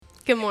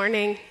Good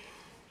morning.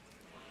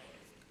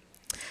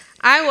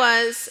 I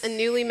was a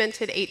newly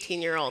minted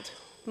 18-year-old,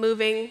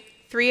 moving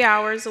 3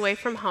 hours away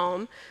from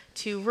home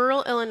to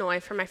rural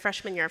Illinois for my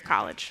freshman year of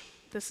college.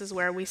 This is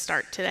where we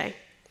start today.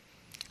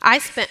 I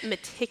spent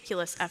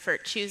meticulous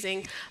effort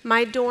choosing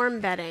my dorm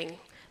bedding,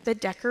 the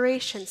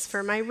decorations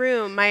for my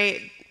room,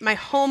 my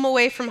home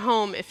away from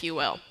home, if you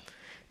will,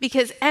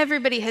 because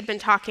everybody had been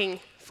talking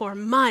for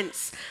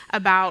months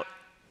about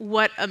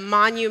what a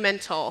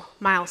monumental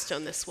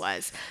milestone this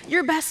was.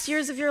 Your best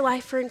years of your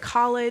life are in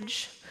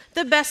college.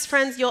 The best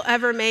friends you'll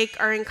ever make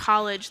are in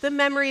college. The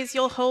memories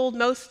you'll hold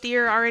most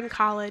dear are in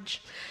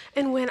college.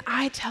 And when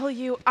I tell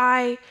you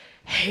I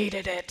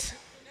hated it,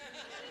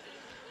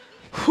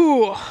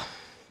 whew,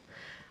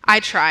 I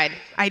tried.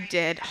 I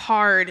did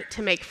hard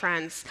to make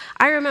friends.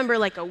 I remember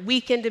like a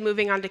week into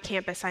moving onto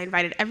campus, I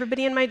invited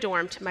everybody in my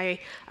dorm to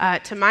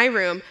my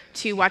room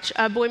to watch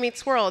a Boy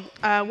Meets World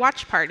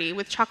watch party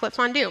with chocolate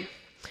fondue.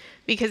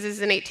 Because as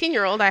an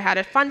 18-year-old, I had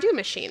a fondue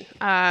machine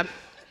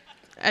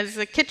as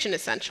a kitchen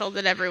essential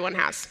that everyone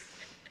has.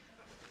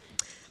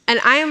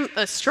 And I am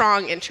a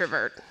strong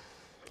introvert,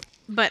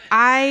 but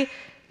I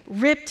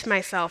ripped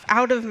myself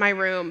out of my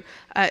room,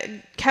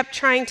 kept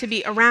trying to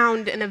be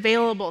around and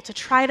available to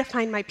try to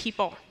find my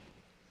people.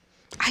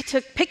 I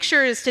took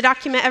pictures to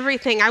document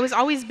everything. I was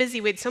always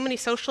busy with so many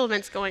social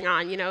events going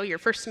on, your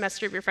first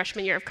semester of your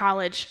freshman year of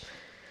college.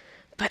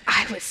 But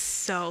I was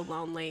so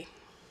lonely.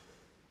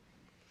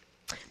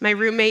 My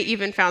roommate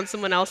even found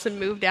someone else and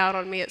moved out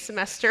on me at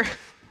semester.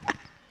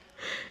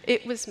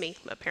 It was me,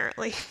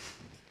 apparently.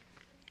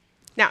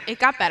 Now, it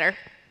got better.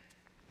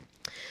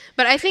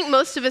 But I think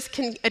most of us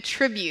can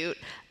attribute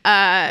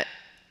a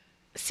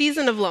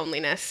season of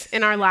loneliness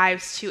in our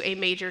lives to a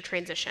major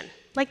transition,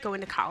 like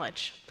going to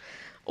college,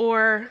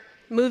 or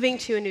moving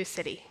to a new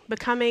city,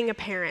 becoming a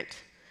parent,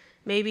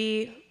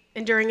 maybe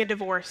enduring a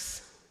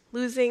divorce,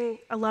 losing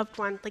a loved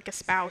one like a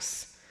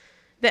spouse,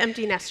 the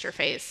empty nester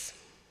phase.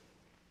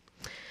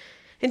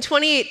 In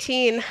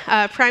 2018,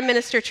 Prime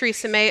Minister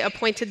Theresa May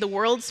appointed the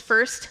world's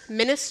first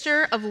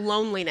Minister of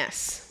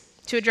Loneliness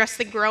to address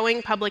the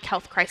growing public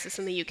health crisis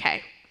in the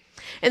UK.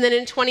 And then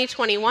in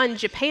 2021,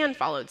 Japan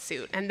followed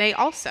suit, and they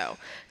also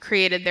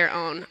created their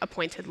own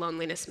appointed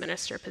loneliness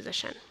minister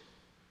position.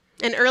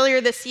 And earlier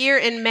this year,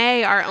 in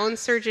May, our own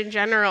Surgeon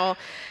General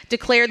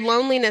declared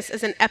loneliness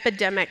as an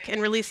epidemic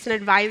and released an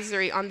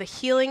advisory on the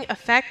healing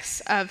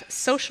effects of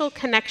social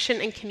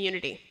connection and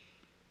community.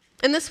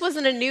 And this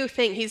wasn't a new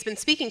thing. He's been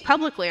speaking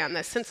publicly on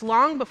this since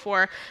long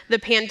before the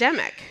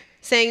pandemic,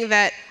 saying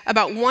that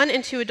about 1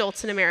 in 2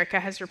 adults in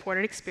America has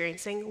reported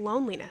experiencing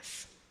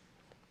loneliness.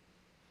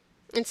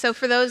 And so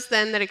for those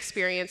then that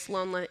experience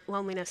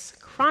loneliness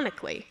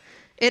chronically,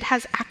 it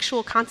has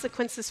actual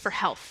consequences for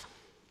health.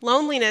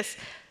 Loneliness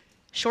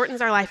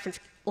shortens our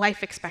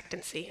life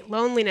expectancy.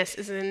 Loneliness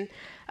is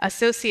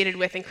associated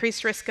with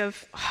increased risk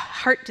of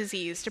heart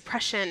disease,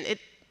 depression. It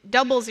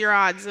doubles your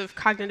odds of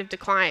cognitive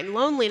decline.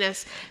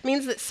 Loneliness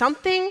means that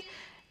something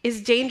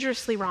is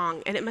dangerously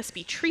wrong and it must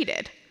be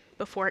treated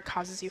before it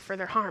causes you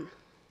further harm.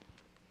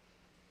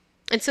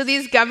 And so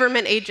these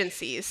government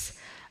agencies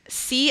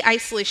see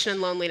isolation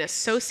and loneliness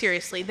so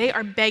seriously, they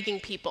are begging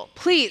people,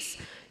 please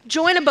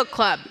join a book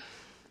club,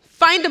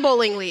 find a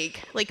bowling league,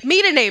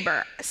 meet a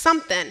neighbor,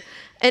 something.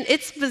 And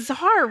it's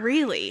bizarre,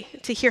 really,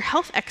 to hear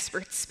health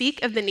experts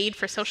speak of the need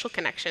for social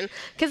connection,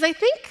 because I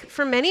think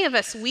for many of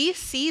us, we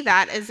see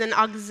that as an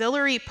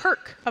auxiliary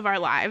perk of our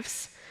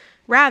lives,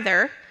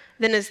 rather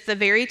than as the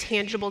very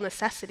tangible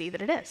necessity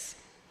that it is.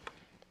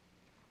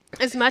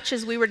 As much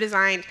as we were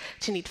designed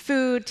to need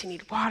food, to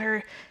need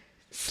water,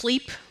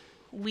 sleep,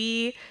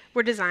 we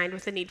were designed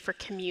with a need for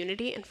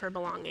community and for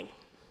belonging.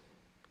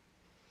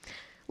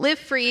 Live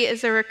Free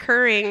is a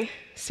recurring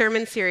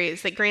sermon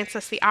series that grants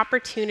us the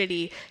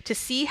opportunity to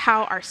see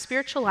how our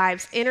spiritual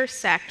lives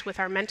intersect with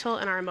our mental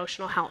and our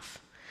emotional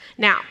health.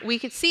 Now, we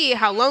could see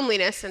how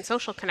loneliness and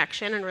social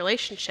connection and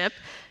relationship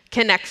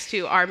connects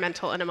to our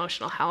mental and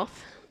emotional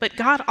health, but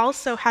God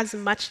also has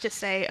much to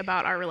say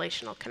about our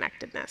relational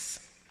connectedness.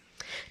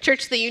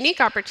 Church, the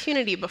unique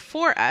opportunity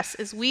before us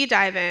as we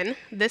dive in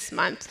this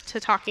month to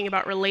talking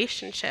about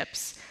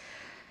relationships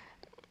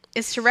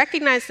is to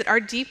recognize that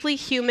our deeply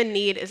human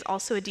need is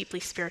also a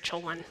deeply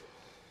spiritual one.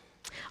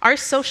 Our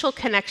social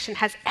connection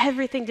has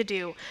everything to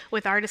do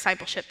with our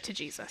discipleship to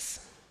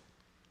Jesus.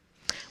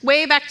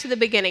 Way back to the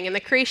beginning, in the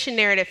creation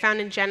narrative found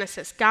in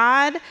Genesis,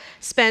 God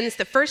spends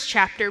the first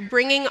chapter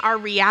bringing our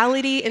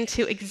reality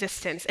into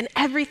existence, and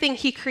everything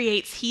he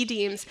creates, he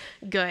deems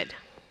good.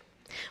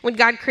 When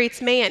God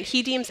creates man,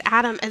 he deems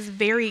Adam as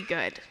very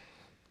good.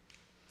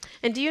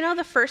 And do you know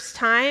the first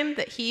time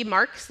that he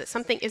marks that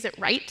something isn't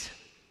right,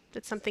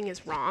 that something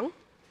is wrong?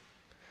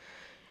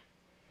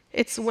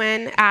 It's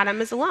when Adam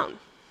is alone.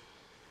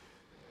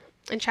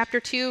 In chapter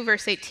 2,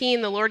 verse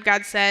 18, the Lord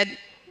God said,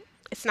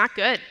 "It's not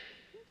good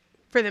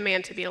for the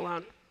man to be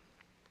alone.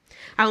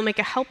 I will make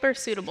a helper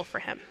suitable for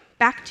him."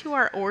 Back to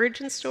our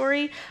origin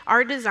story,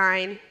 our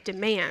design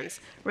demands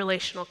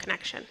relational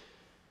connection.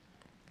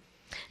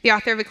 The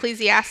author of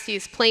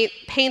Ecclesiastes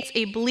paints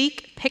a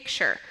bleak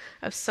picture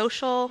of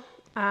social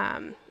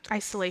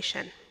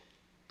isolation.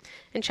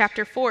 In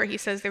chapter 4, he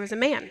says there was a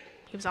man.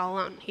 He was all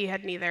alone. He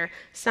had neither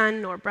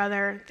son nor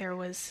brother. There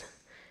was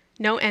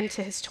no end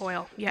to his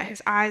toil, yet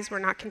his eyes were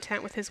not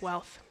content with his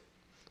wealth.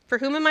 For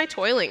whom am I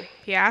toiling?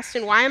 He asked,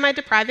 and why am I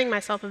depriving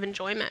myself of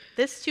enjoyment?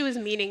 This too is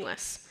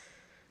meaningless,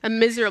 a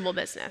miserable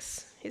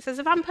business. He says,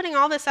 if I'm putting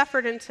all this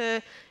effort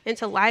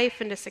into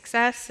life, into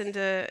success,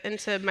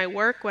 into my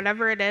work,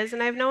 whatever it is,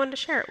 and I have no one to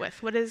share it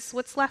with,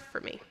 what's left for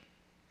me?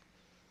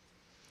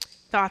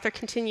 The author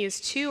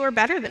continues, two are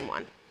better than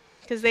one,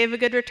 because they have a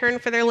good return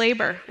for their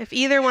labor. If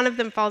either one of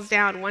them falls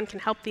down, one can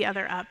help the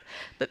other up.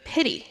 But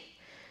pity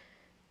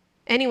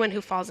anyone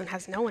who falls and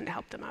has no one to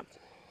help them up.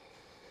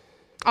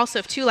 Also,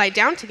 if two lie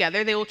down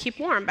together, they will keep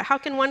warm. But how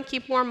can one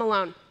keep warm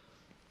alone?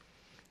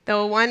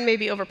 Though one may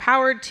be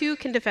overpowered, two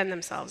can defend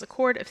themselves. A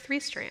cord of 3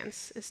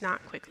 strands is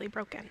not quickly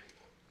broken.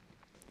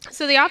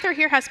 So the author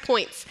here has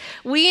points.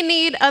 We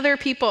need other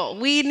people.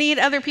 We need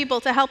other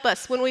people to help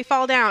us when we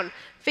fall down.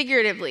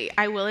 Figuratively,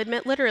 I will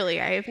admit literally,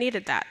 I have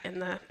needed that in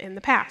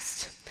the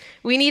past.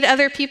 We need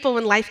other people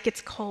when life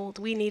gets cold.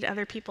 We need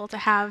other people to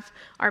have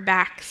our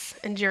backs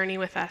and journey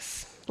with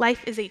us.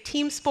 Life is a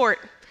team sport.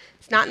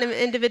 It's not an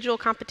individual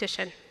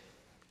competition.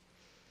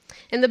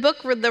 In the book,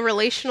 The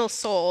Relational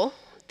Soul,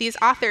 these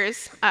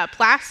authors,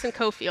 Plass and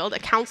Cofield, a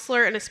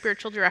counselor and a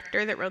spiritual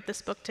director that wrote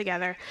this book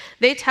together,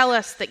 they tell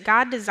us that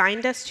God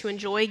designed us to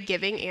enjoy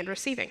giving and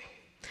receiving.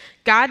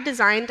 God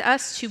designed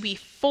us to be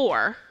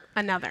for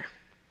another.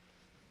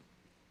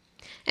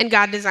 And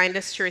God designed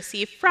us to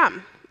receive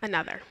from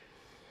another.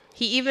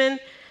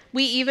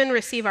 We even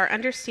receive our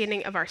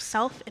understanding of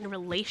ourself in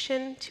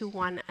relation to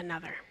one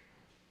another.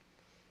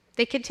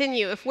 They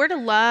continue, if we're to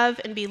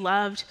love and be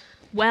loved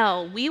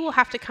well, we will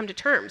have to come to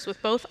terms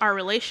with both our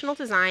relational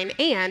design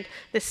and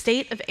the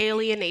state of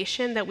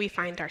alienation that we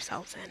find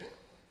ourselves in.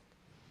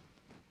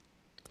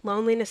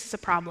 Loneliness is a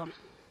problem,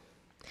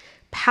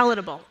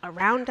 palatable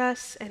around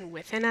us and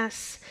within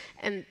us.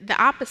 And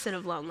the opposite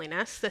of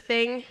loneliness, the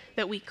thing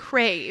that we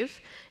crave,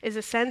 is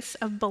a sense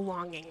of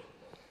belonging.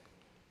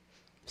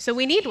 So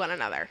we need one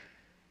another.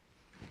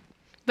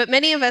 But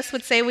many of us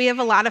would say we have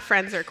a lot of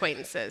friends or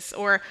acquaintances,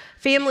 or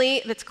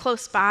family that's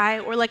close by,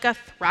 or like a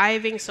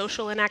thriving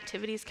social and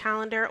activities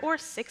calendar, or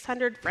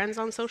 600 friends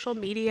on social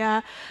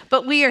media.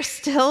 But we are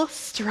still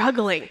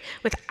struggling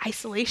with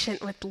isolation,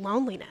 with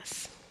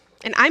loneliness.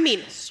 And I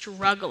mean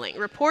struggling.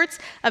 Reports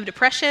of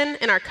depression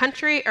in our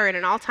country are at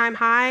an all-time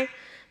high.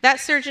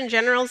 That Surgeon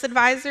General's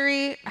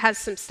advisory has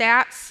some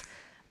stats.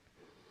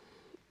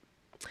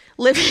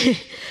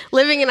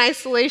 Living in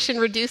isolation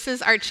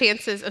reduces our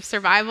chances of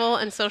survival,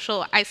 and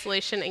social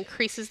isolation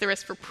increases the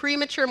risk for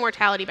premature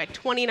mortality by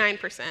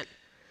 29%.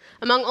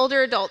 Among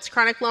older adults,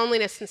 chronic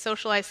loneliness and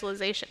social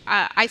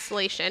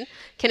isolation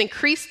can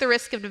increase the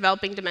risk of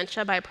developing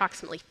dementia by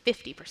approximately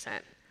 50%.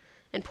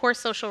 And poor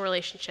social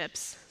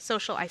relationships,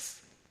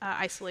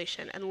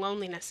 isolation, and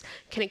loneliness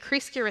can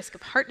increase your risk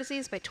of heart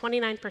disease by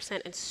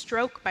 29% and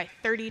stroke by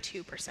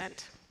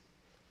 32%.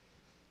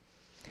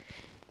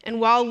 And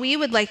while we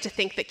would like to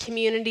think that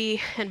community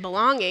and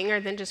belonging are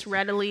then just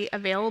readily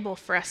available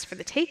for us for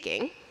the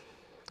taking,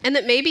 and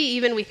that maybe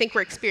even we think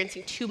we're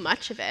experiencing too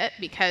much of it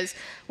because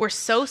we're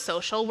so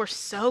social, we're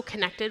so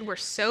connected, we're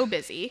so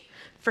busy,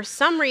 for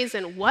some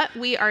reason what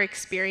we are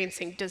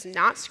experiencing does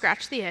not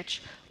scratch the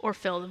itch or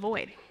fill the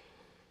void.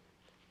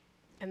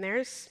 And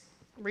there's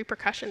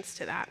repercussions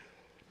to that.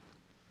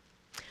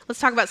 Let's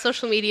talk about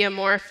social media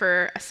more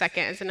for a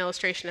second as an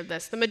illustration of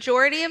this. The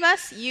majority of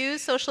us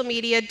use social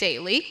media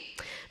daily,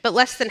 but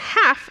less than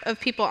half of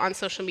people on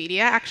social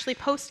media actually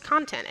post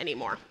content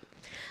anymore.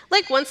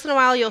 Like once in a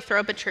while, you'll throw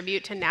up a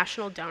tribute to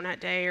National Donut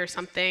Day or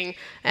something,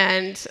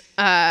 but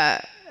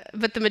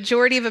the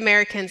majority of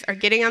Americans are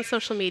getting on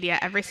social media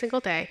every single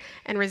day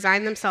and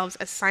resign themselves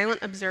as silent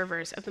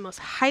observers of the most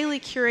highly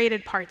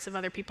curated parts of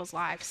other people's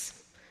lives.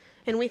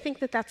 And we think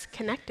that that's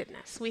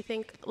connectedness. We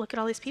think, look at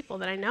all these people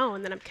that I know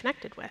and that I'm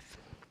connected with.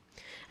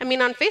 I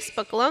mean, on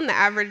Facebook alone, the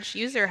average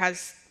user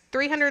has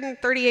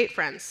 338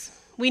 friends.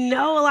 We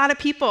know a lot of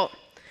people.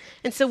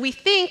 And so we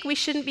think we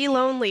shouldn't be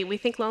lonely. We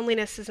think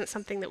loneliness isn't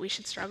something that we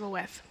should struggle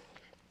with.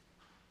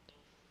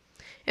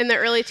 In the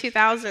early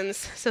 2000s,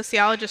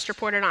 sociologists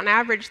reported on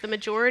average the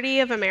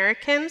majority of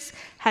Americans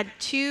had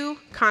 2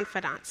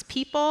 confidants,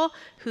 people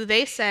who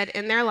they said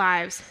in their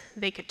lives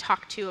they could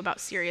talk to about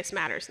serious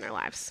matters in their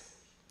lives.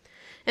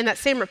 In that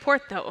same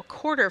report, though, a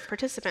quarter of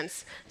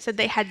participants said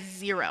they had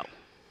 0.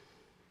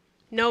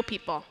 No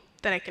people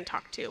that I can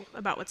talk to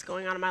about what's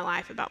going on in my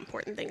life, about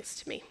important things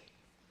to me.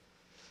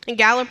 And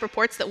Gallup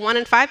reports that 1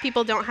 in 5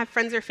 people don't have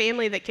friends or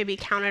family that can be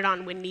counted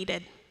on when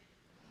needed.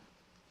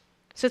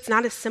 So it's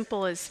not as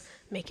simple as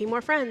making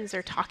more friends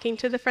or talking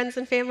to the friends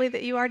and family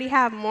that you already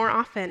have more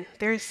often.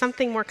 There is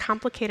something more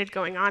complicated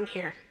going on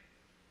here.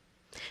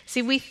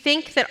 See, we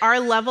think that our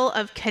level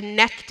of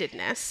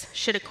connectedness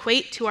should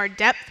equate to our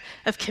depth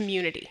of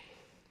community.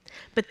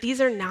 But these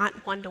are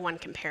not one-to-one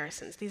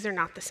comparisons. These are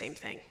not the same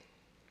thing.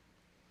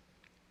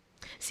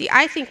 See,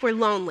 I think we're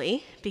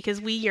lonely because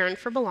we yearn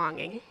for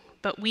belonging,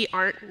 but we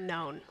aren't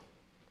known.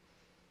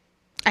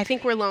 I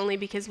think we're lonely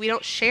because we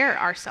don't share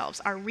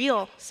ourselves, our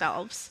real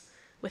selves,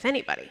 with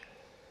anybody.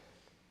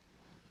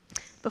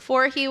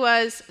 Before he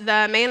was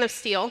the Man of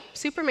Steel,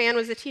 Superman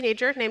was a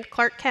teenager named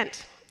Clark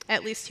Kent.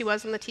 At least he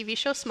was on the TV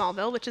show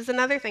Smallville, which is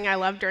another thing I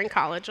loved during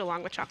college,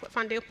 along with chocolate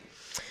fondue.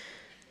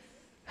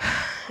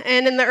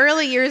 And in the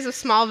early years of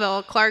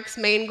Smallville, Clark's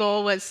main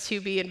goal was to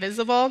be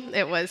invisible.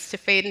 It was to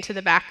fade into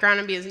the background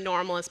and be as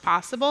normal as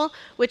possible,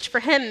 which for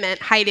him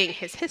meant hiding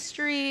his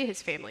history,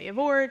 his family of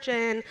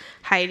origin,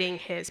 hiding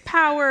his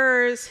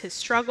powers, his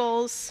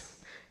struggles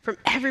from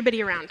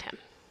everybody around him.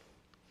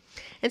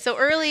 And so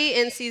early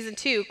in season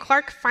 2,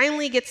 Clark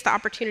finally gets the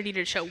opportunity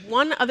to show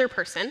one other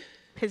person,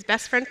 his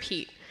best friend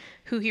Pete,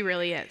 who he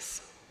really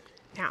is.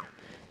 Now,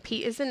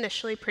 Pete is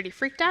initially pretty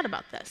freaked out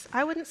about this.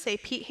 I wouldn't say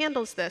Pete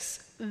handles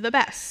this the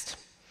best.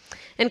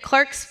 And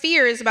Clark's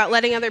fears about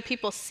letting other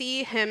people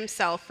see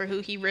himself for who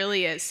he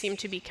really is seem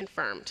to be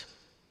confirmed.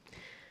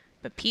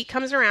 But Pete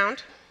comes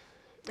around,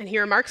 and he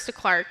remarks to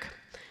Clark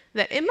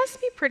that it must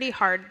be pretty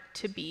hard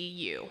to be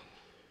you.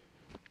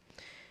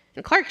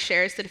 And Clark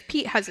shares that if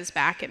Pete has his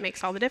back, it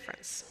makes all the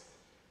difference.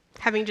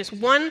 Having just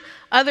one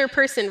other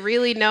person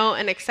really know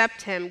and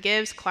accept him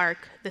gives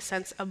Clark the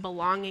sense of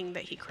belonging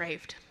that he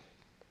craved.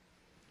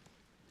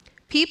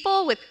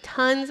 People with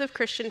tons of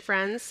Christian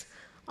friends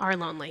are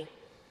lonely.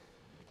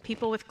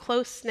 People with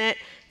close-knit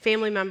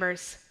family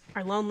members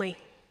are lonely.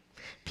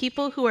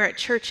 People who are at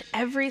church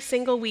every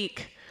single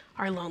week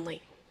are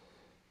lonely.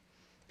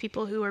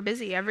 People who are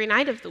busy every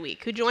night of the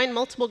week, who join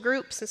multiple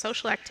groups and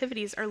social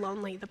activities are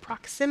lonely. The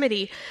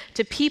proximity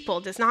to people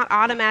does not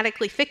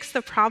automatically fix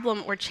the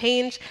problem or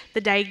change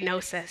the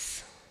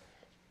diagnosis.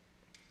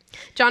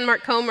 John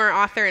Mark Comer,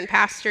 author and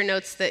pastor,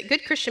 notes that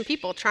good Christian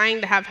people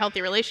trying to have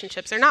healthy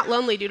relationships are not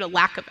lonely due to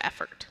lack of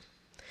effort.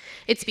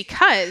 It's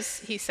because,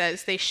 he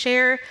says, they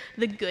share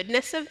the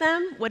goodness of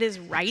them, what is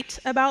right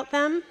about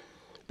them,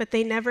 but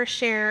they never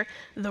share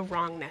the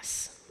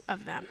wrongness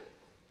of them.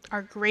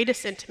 Our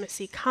greatest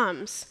intimacy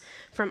comes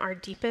from our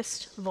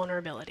deepest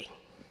vulnerability.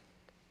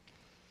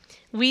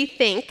 We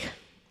think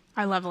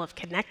our level of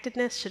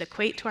connectedness should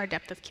equate to our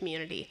depth of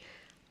community.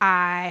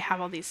 I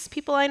have all these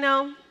people I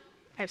know.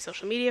 I have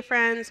social media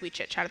friends. We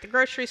chit-chat at the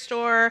grocery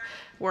store.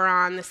 We're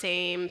on the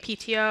same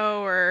PTO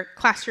or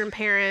classroom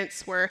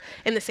parents. We're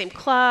in the same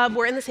club.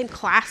 We're in the same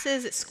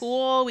classes at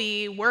school.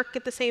 We work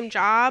at the same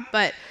job.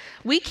 But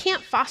we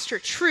can't foster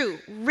true,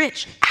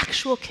 rich,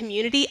 actual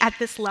community at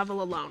this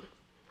level alone.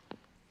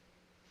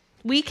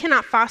 We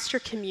cannot foster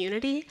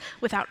community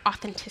without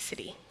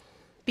authenticity,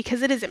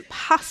 because it is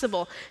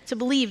impossible to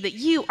believe that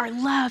you are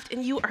loved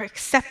and you are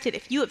accepted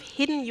if you have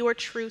hidden your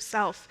true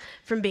self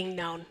from being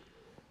known.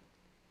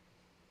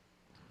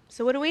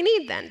 So what do we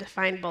need then to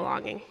find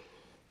belonging?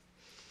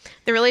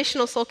 The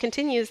relational soul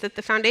continues that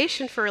the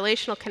foundation for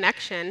relational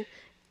connection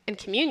and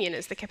communion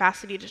is the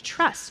capacity to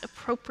trust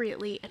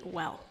appropriately and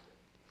well.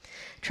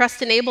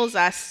 Trust enables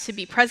us to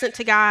be present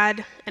to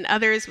God and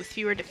others with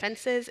fewer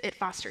defenses. It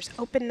fosters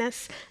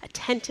openness,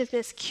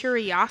 attentiveness,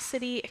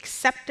 curiosity,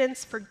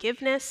 acceptance,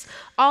 forgiveness,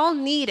 all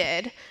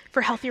needed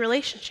for healthy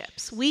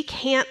relationships. We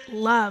can't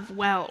love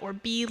well or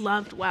be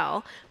loved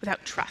well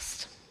without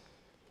trust.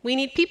 We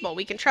need people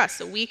we can trust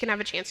so we can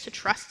have a chance to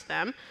trust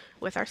them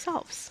with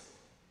ourselves.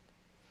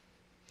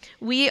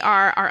 We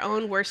are our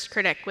own worst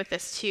critic with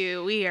this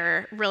too. We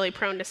are really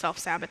prone to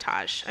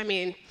self-sabotage. I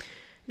mean,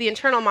 the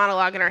internal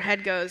monologue in our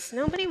head goes,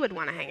 nobody would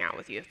want to hang out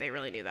with you if they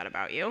really knew that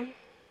about you.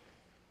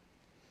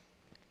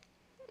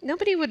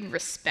 Nobody would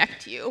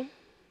respect you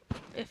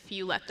if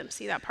you let them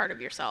see that part of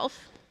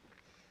yourself.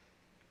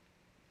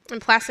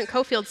 And Plass and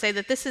Cofield say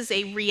that this is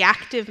a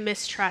reactive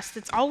mistrust.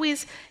 It's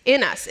always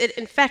in us. It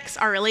infects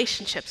our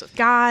relationships with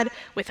God,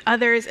 with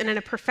others, and in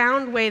a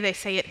profound way, they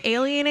say it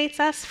alienates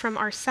us from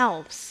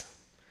ourselves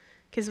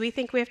because we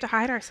think we have to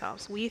hide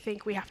ourselves. We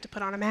think we have to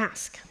put on a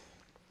mask.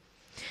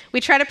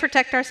 We try to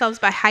protect ourselves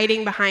by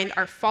hiding behind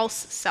our false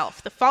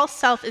self. The false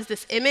self is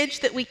this image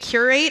that we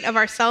curate of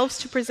ourselves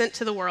to present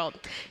to the world.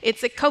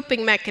 It's a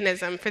coping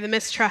mechanism for the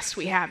mistrust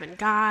we have in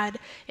God,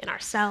 in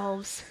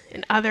ourselves,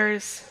 in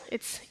others.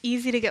 It's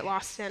easy to get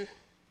lost in.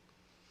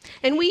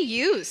 And we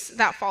use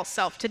that false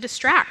self to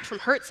distract from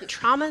hurts and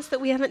traumas that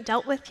we haven't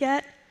dealt with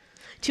yet,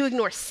 to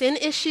ignore sin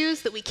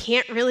issues that we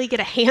can't really get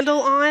a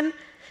handle on,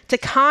 to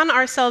con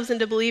ourselves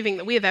into believing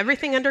that we have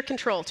everything under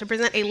control, to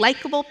present a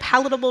likable,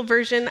 palatable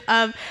version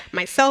of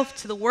myself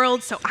to the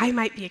world so I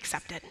might be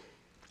accepted.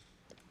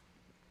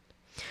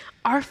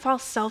 Our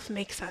false self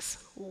makes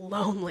us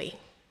lonely.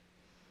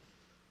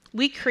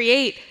 We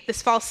create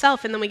this false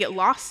self and then we get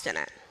lost in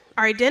it.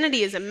 Our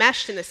identity is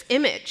enmeshed in this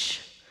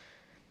image,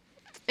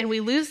 and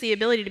we lose the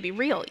ability to be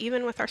real,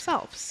 even with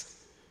ourselves.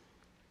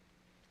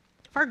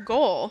 If our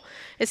goal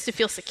is to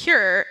feel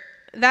secure,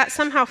 that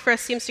somehow for us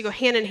seems to go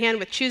hand in hand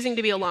with choosing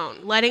to be alone,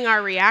 letting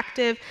our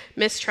reactive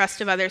mistrust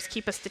of others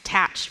keep us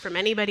detached from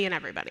anybody and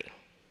everybody.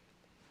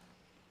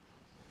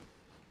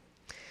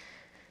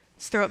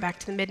 Let's throw it back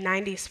to the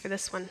mid-90s for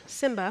this one.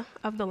 Simba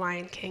of The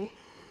Lion King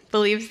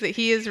believes that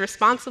he is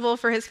responsible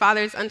for his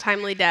father's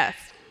untimely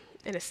death.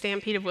 in a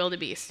stampede of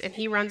wildebeest, and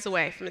he runs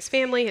away from his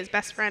family, his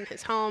best friend,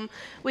 his home.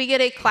 We get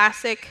a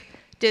classic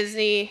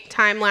Disney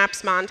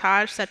time-lapse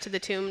montage set to the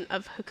tune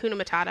of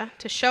Hakuna Matata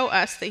to show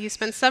us that he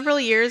spent several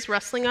years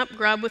rustling up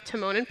grub with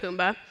Timon and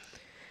Pumbaa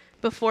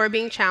before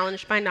being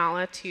challenged by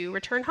Nala to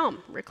return home,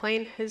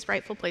 reclaim his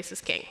rightful place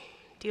as king,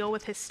 deal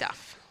with his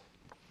stuff.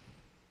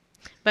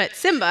 But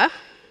Simba,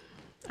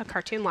 a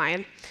cartoon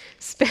lion,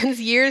 spends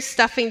years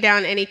stuffing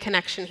down any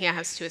connection he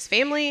has to his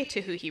family,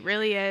 to who he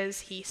really is.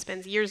 He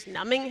spends years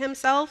numbing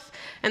himself,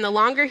 and the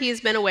longer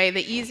he's been away,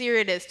 the easier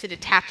it is to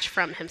detach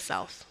from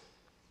himself.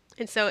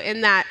 And so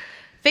in that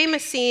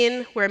famous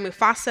scene where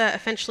Mufasa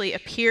eventually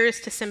appears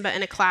to Simba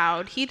in a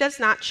cloud, he does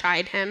not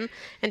chide him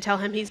and tell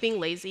him he's being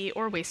lazy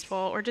or wasteful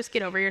or just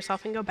get over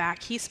yourself and go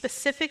back. He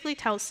specifically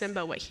tells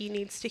Simba what he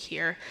needs to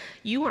hear.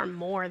 You are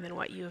more than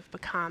what you have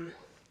become,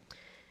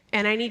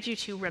 and I need you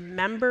to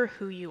remember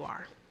who you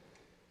are.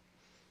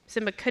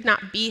 Simba could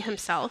not be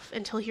himself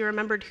until he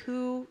remembered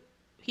who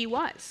he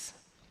was.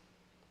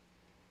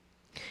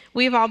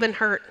 We've all been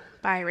hurt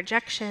by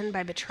rejection,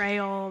 by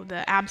betrayal,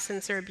 the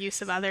absence or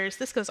abuse of others.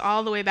 This goes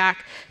all the way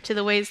back to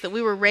the ways that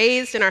we were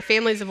raised in our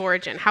families of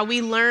origin, how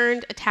we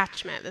learned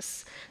attachment.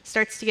 This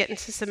starts to get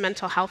into some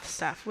mental health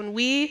stuff. When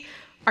we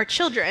are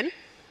children,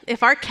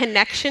 if our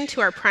connection to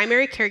our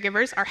primary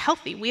caregivers are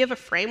healthy, we have a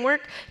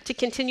framework to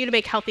continue to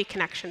make healthy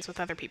connections with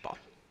other people.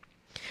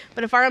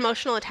 But if our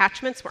emotional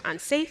attachments were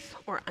unsafe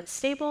or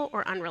unstable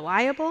or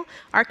unreliable,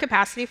 our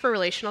capacity for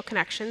relational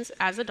connections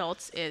as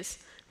adults is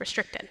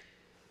restricted.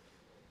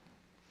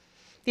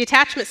 The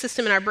attachment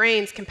system in our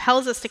brains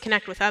compels us to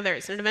connect with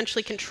others, and it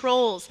eventually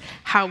controls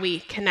how we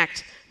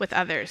connect with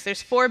others.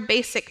 There's 4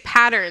 basic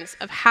patterns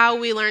of how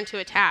we learn to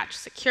attach: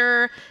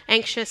 secure,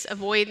 anxious,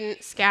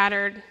 avoidant,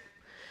 scattered.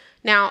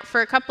 Now, for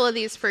a couple of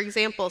these, for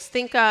examples,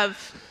 think of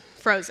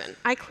Frozen.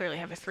 I clearly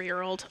have a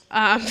 3-year-old.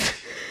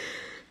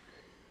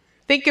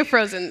 Think of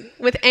Frozen.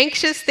 With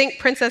anxious, think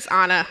Princess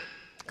Anna.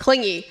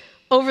 Clingy,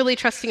 overly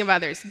trusting of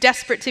others,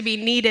 desperate to be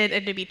needed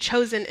and to be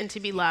chosen and to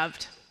be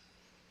loved.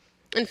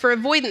 And for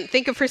avoidant,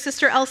 think of her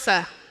sister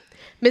Elsa.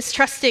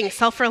 Mistrusting,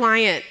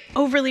 self-reliant,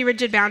 overly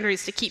rigid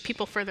boundaries to keep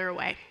people further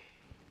away.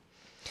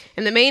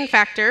 And the main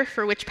factor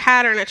for which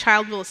pattern a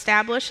child will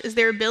establish is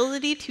their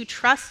ability to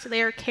trust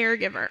their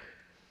caregiver.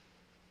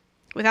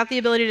 Without the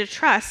ability to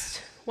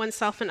trust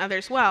oneself and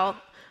others well,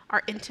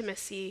 our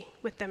intimacy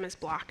with them is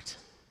blocked.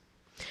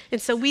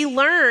 And so we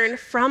learn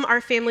from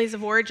our families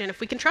of origin if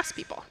we can trust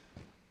people.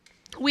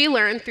 We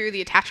learn through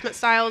the attachment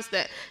styles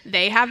that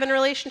they have in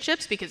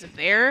relationships because of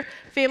their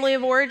family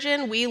of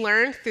origin. We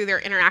learn through their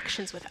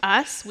interactions with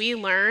us. We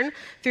learn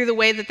through the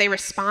way that they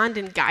respond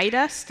and guide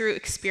us through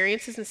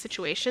experiences and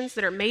situations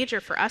that are major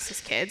for us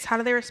as kids. How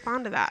do they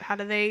respond to that? How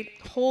do they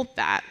hold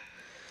that?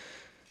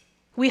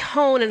 We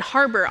hone and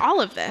harbor all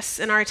of this,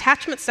 and our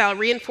attachment style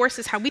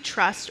reinforces how we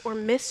trust or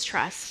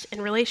mistrust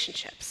in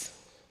relationships.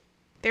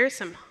 There's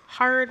some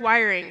hard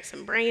wiring,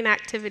 some brain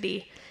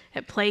activity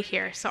at play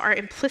here. So our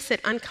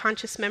implicit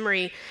unconscious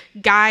memory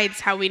guides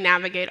how we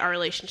navigate our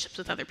relationships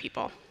with other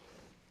people.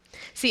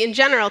 See, in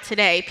general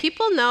today,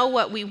 people know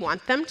what we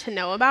want them to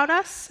know about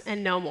us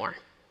and no more.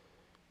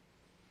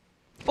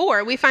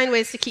 Or we find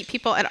ways to keep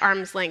people at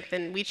arm's length,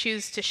 and we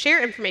choose to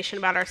share information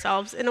about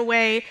ourselves in a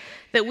way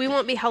that we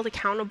won't be held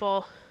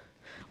accountable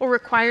or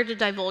required to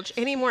divulge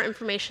any more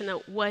information than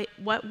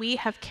what we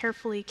have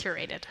carefully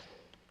curated.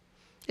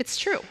 It's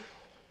true.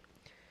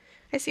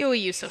 I see how we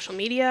use social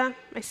media.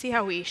 I see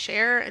how we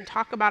share and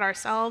talk about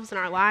ourselves and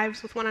our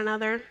lives with one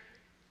another.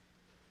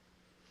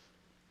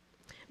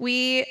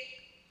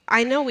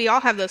 I know we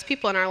all have those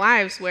people in our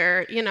lives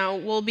where,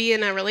 we'll be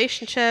in a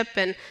relationship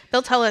and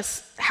they'll tell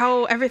us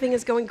how everything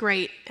is going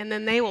great, and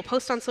then they will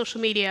post on social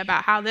media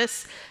about how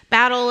this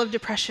battle of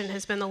depression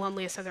has been the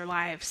loneliest of their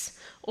lives.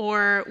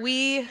 Or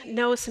we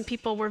know some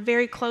people we're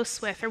very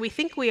close with, or we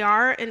think we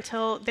are,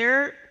 until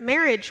their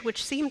marriage,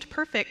 which seemed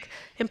perfect,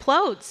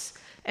 implodes,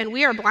 and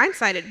we are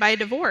blindsided by a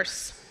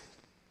divorce.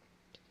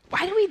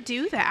 Why do we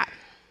do that?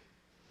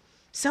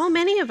 So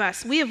many of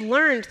us, we have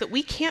learned that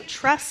we can't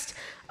trust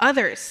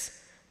others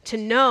to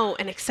know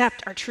and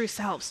accept our true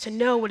selves, to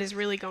know what is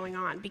really going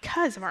on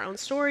because of our own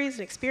stories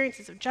and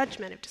experiences of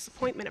judgment, of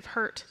disappointment, of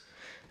hurt,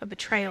 of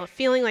betrayal, of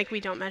feeling like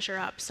we don't measure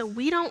up. So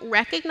we don't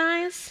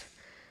recognize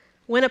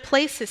when a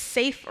place is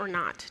safe or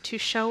not to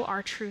show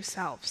our true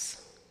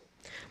selves,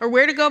 or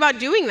where to go about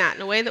doing that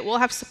in a way that we'll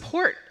have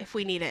support if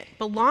we need it,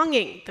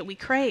 belonging that we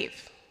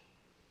crave.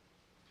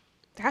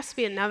 There has to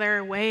be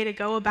another way to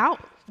go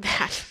about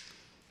that.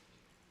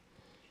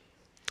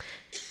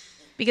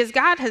 Because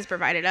God has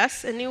provided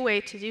us a new way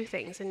to do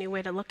things, a new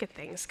way to look at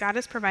things. God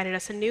has provided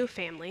us a new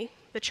family,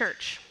 the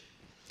church.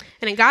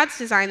 And in God's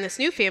design, this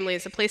new family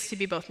is a place to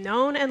be both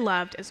known and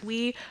loved as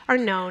we are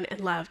known and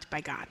loved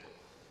by God.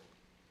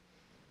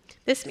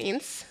 This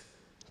means,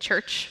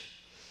 church,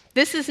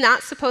 this is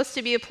not supposed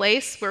to be a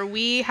place where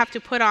we have to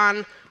put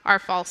on our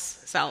false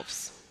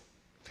selves.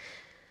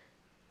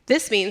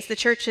 This means the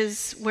church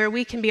is where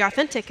we can be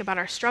authentic about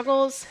our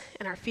struggles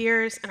and our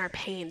fears and our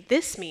pain.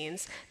 This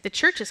means the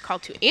church is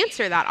called to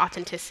answer that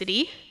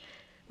authenticity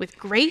with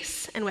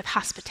grace and with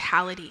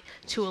hospitality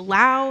to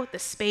allow the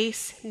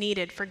space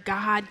needed for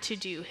God to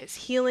do his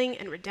healing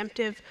and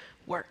redemptive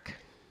work.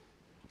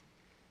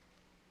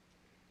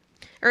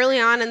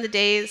 Early on in the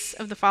days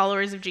of the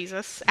followers of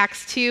Jesus,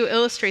 Acts 2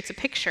 illustrates a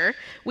picture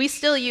we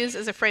still use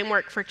as a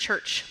framework for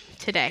church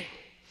today.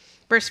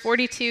 Verse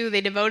 42, they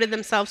devoted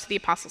themselves to the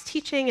apostles'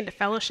 teaching and to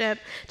fellowship,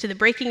 to the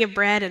breaking of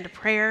bread and to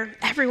prayer.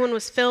 Everyone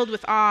was filled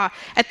with awe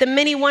at the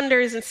many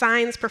wonders and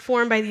signs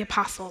performed by the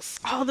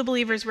apostles. All the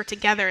believers were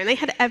together, and they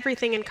had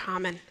everything in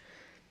common.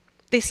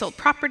 They sold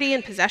property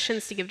and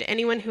possessions to give to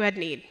anyone who had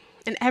need.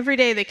 And every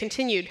day they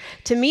continued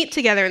to meet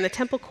together in the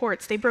temple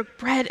courts. They broke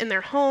bread in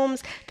their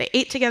homes. They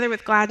ate together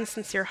with glad and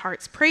sincere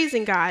hearts,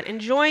 praising God,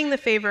 enjoying the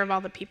favor of all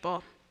the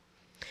people.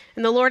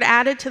 And the Lord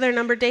added to their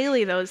number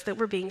daily those that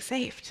were being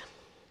saved.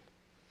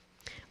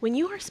 When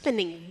you are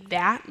spending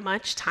that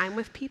much time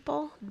with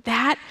people,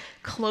 that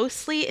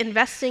closely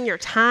investing your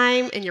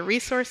time and your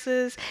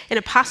resources in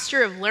a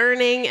posture of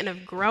learning and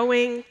of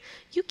growing,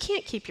 you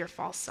can't keep your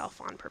false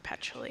self on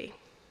perpetually.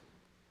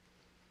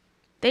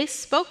 They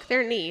spoke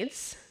their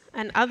needs,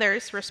 and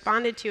others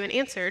responded to and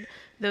answered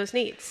those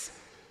needs.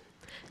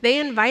 They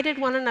invited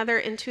one another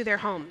into their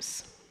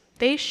homes.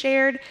 They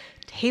shared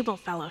table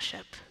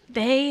fellowship.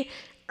 They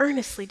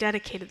earnestly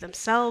dedicated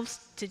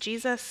themselves to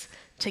Jesus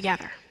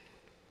together.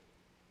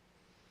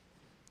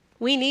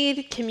 We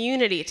need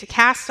community to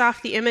cast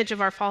off the image of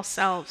our false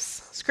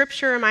selves.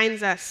 Scripture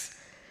reminds us,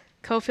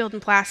 Cofield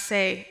and Plass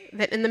say,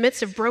 that in the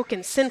midst of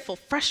broken, sinful,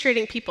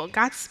 frustrating people,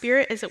 God's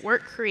Spirit is at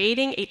work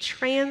creating a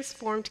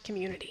transformed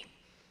community.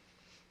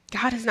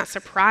 God is not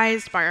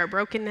surprised by our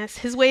brokenness.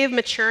 His way of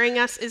maturing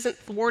us isn't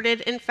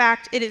thwarted. In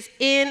fact, it is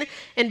in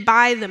and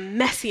by the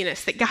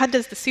messiness that God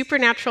does the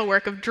supernatural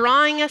work of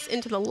drawing us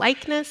into the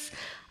likeness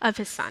of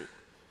his Son.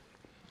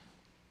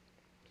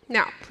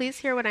 Now, please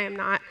hear what I am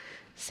not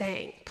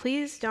saying.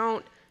 Please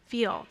don't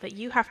feel that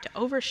you have to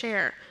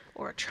overshare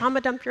or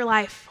trauma dump your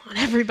life on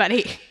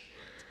everybody.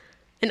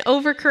 An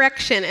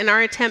overcorrection in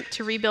our attempt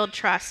to rebuild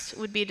trust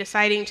would be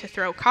deciding to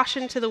throw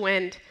caution to the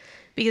wind,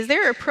 because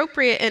there are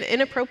appropriate and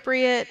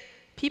inappropriate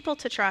people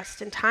to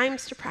trust and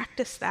times to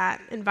practice that,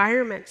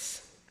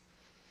 environments.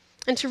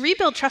 And to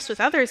rebuild trust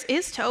with others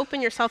is to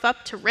open yourself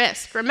up to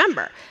risk.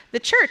 Remember, the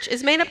church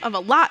is made up of a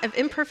lot of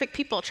imperfect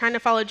people trying to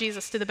follow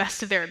Jesus to the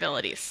best of their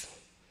abilities.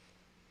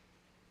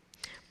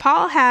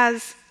 Paul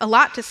has a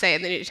lot to say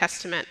in the New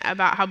Testament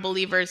about how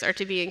believers are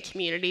to be in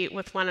community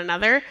with one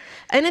another,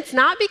 and it's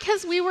not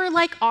because we were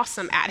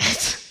awesome at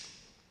it.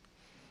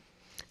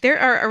 There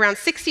are around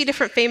 60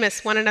 different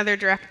famous one another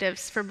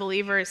directives for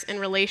believers in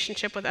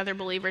relationship with other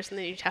believers in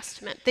the New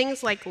Testament.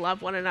 Things like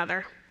love one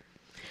another,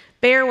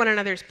 bear one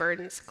another's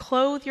burdens,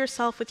 clothe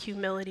yourself with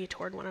humility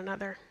toward one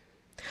another,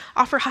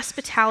 offer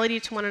hospitality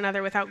to one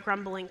another without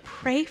grumbling,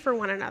 pray for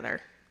one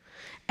another.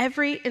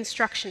 Every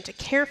instruction to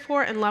care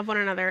for and love one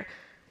another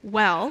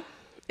well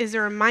is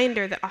a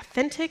reminder that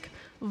authentic,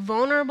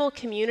 vulnerable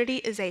community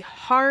is a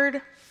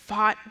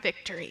hard-fought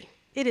victory.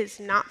 It is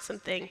not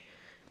something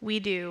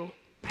we do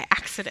by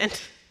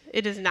accident.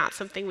 It is not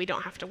something we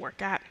don't have to work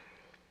at.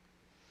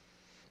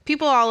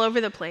 People all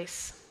over the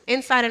place,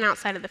 inside and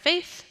outside of the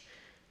faith,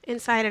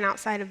 inside and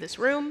outside of this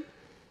room,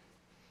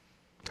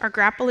 are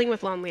grappling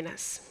with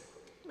loneliness.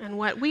 And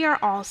what we are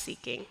all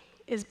seeking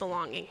is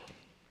belonging.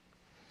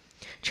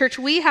 Church,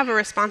 we have a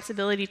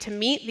responsibility to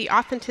meet the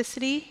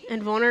authenticity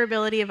and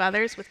vulnerability of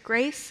others with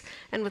grace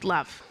and with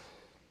love.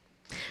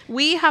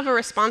 We have a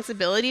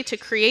responsibility to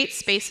create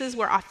spaces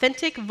where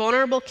authentic,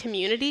 vulnerable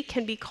community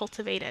can be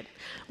cultivated,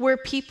 where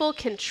people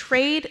can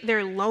trade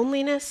their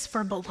loneliness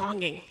for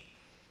belonging.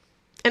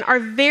 And our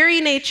very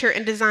nature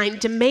and design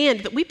demand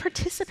that we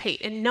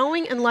participate in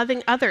knowing and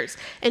loving others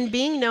and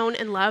being known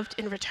and loved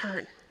in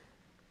return.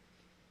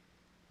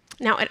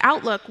 Now, at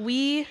Outlook,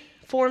 we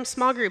form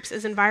small groups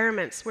as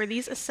environments where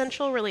these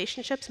essential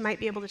relationships might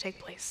be able to take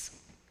place.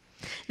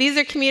 These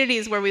are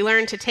communities where we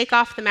learn to take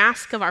off the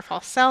mask of our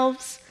false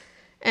selves.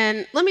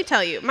 And let me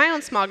tell you, my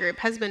own small group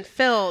has been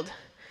filled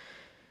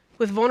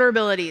with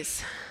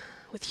vulnerabilities,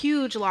 with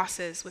huge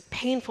losses, with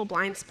painful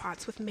blind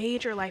spots, with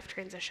major life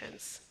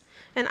transitions.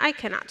 And I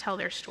cannot tell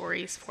their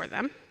stories for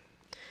them.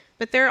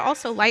 But there are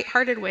also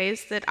lighthearted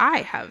ways that I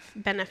have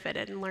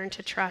benefited and learned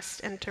to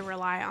trust and to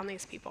rely on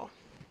these people.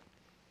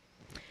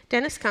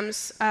 Dennis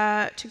comes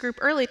to group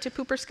early to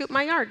poop or scoop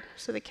my yard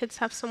so the kids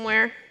have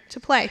somewhere to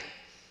play.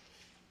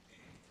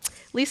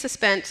 Lisa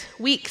spent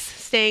weeks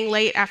staying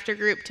late after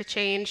group to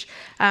change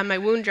my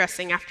wound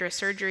dressing after a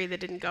surgery that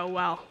didn't go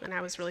well, and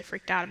I was really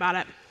freaked out about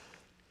it.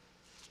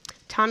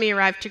 Tommy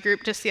arrived to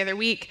group just the other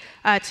week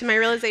to my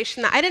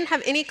realization that I didn't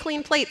have any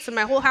clean plates in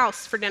my whole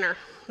house for dinner.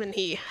 And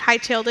he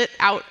hightailed it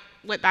out,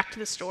 went back to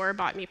the store,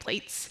 bought me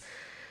plates.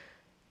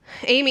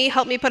 Amy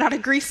helped me put out a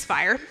grease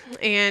fire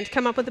and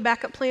come up with a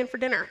backup plan for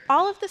dinner.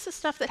 All of this is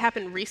stuff that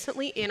happened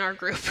recently in our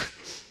group.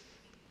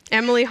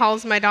 Emily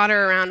hauls my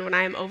daughter around when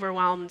I am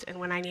overwhelmed and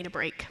when I need a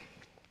break.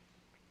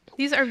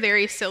 These are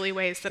very silly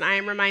ways that I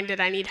am reminded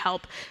I need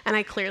help, and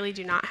I clearly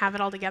do not have it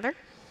all together.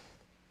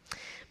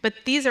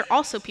 But these are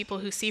also people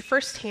who see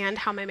firsthand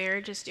how my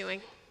marriage is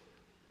doing.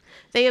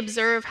 They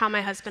observe how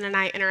my husband and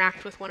I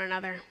interact with one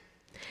another.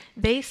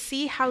 They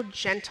see how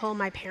gentle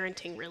my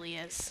parenting really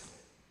is.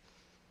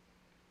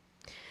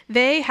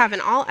 They have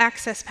an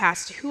all-access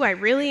pass to who I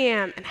really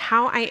am and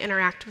how I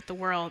interact with the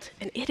world,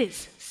 and it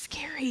is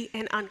scary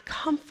and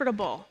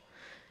uncomfortable.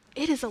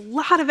 It is a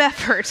lot of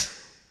effort,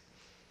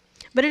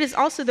 but it is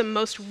also the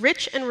most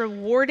rich and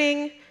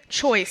rewarding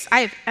choice I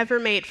have ever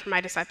made for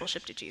my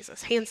discipleship to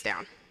Jesus, hands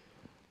down.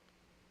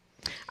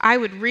 I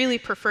would really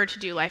prefer to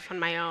do life on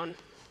my own,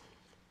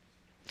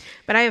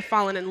 but I have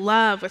fallen in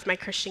love with my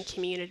Christian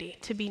community.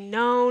 To be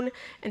known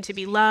and to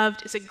be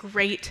loved is a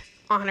great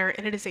honor,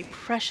 and it is a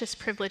precious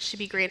privilege to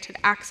be granted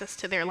access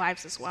to their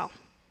lives as well.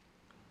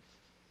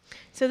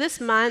 So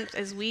this month,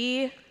 as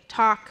we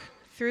talk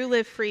through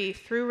Live Free,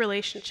 through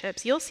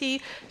relationships, you'll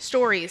see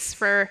stories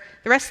for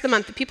the rest of the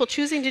month of people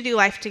choosing to do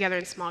life together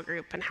in small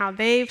group and how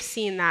they've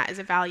seen that as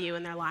a value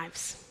in their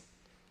lives.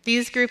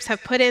 These groups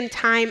have put in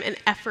time and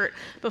effort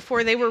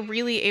before they were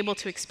really able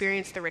to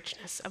experience the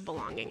richness of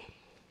belonging.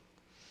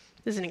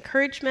 This is an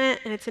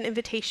encouragement, and it's an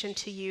invitation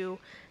to you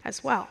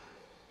as well.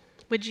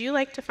 Would you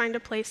like to find a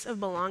place of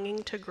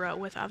belonging to grow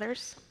with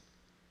others?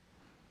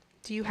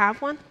 Do you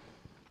have one?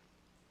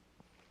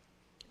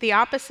 The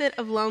opposite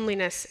of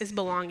loneliness is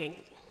belonging.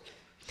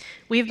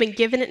 We've been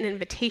given an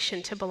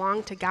invitation to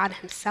belong to God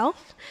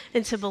Himself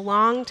and to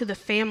belong to the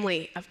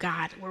family of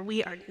God, where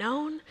we are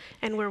known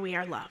and where we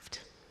are loved.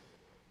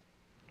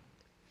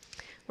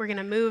 We're going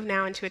to move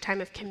now into a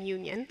time of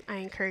communion. I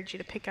encourage you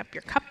to pick up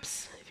your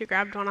cups if you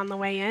grabbed one on the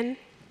way in.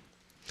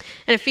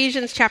 In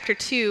Ephesians chapter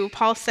 2,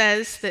 Paul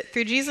says that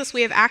through Jesus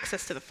we have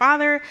access to the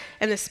Father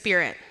and the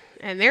Spirit,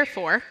 and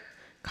therefore,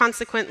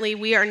 consequently,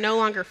 we are no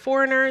longer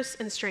foreigners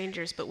and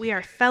strangers, but we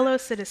are fellow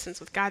citizens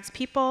with God's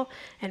people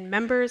and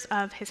members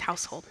of His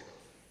household.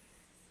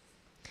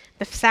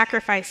 The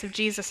sacrifice of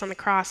Jesus on the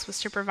cross was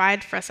to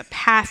provide for us a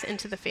path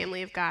into the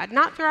family of God,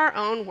 not through our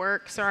own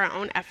works or our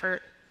own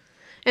effort.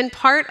 And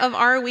part of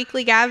our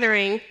weekly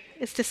gathering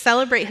is to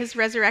celebrate His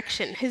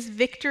resurrection, His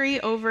victory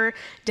over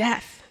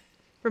death,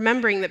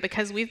 remembering that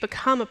because we've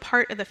become a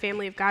part of the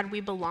family of God, we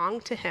belong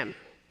to Him.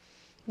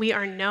 We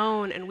are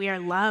known and we are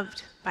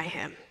loved by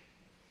Him.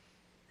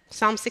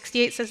 Psalm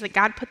 68 says that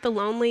God put the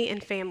lonely in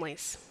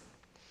families.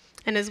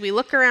 And as we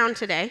look around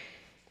today,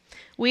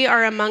 we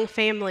are among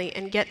family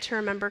and get to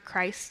remember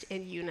Christ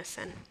in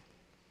unison.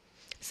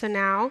 So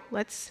now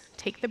let's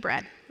take the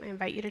bread. I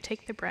invite you to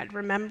take the bread,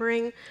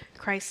 remembering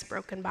Christ's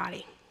broken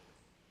body.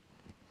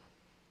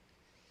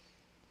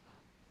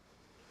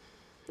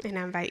 And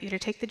I invite you to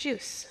take the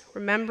juice,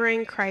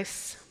 remembering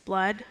Christ's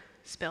blood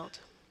spilled.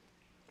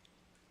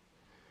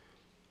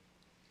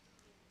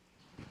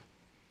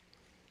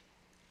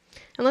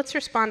 And let's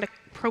respond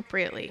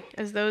appropriately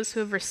as those who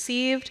have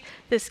received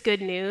this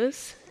good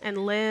news and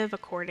live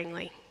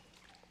accordingly.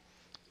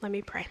 Let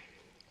me pray.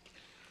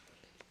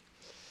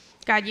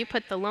 God, you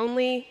put the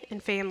lonely in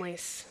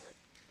families,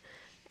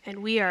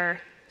 and we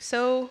are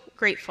so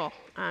grateful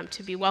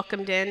to be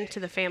welcomed into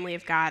the family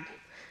of God,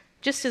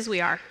 just as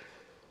we are.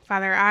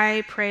 Father,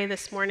 I pray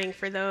this morning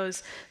for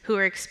those who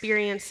are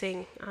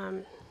experiencing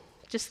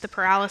just the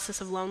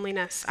paralysis of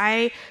loneliness.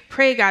 I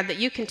pray, God, that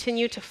you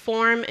continue to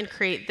form and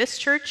create this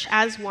church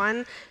as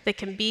one that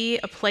can be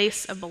a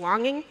place of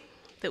belonging,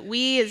 that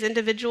we as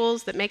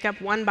individuals that make up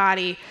one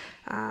body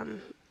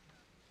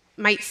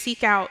might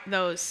seek out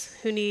those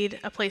who need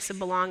a place of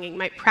belonging,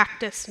 might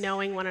practice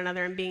knowing one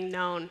another and being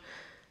known,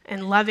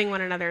 and loving one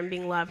another and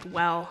being loved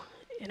well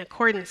in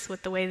accordance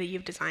with the way that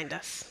you've designed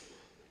us.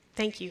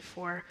 Thank you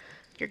for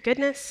your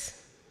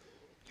goodness,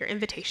 your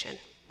invitation.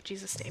 In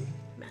Jesus' name,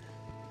 amen.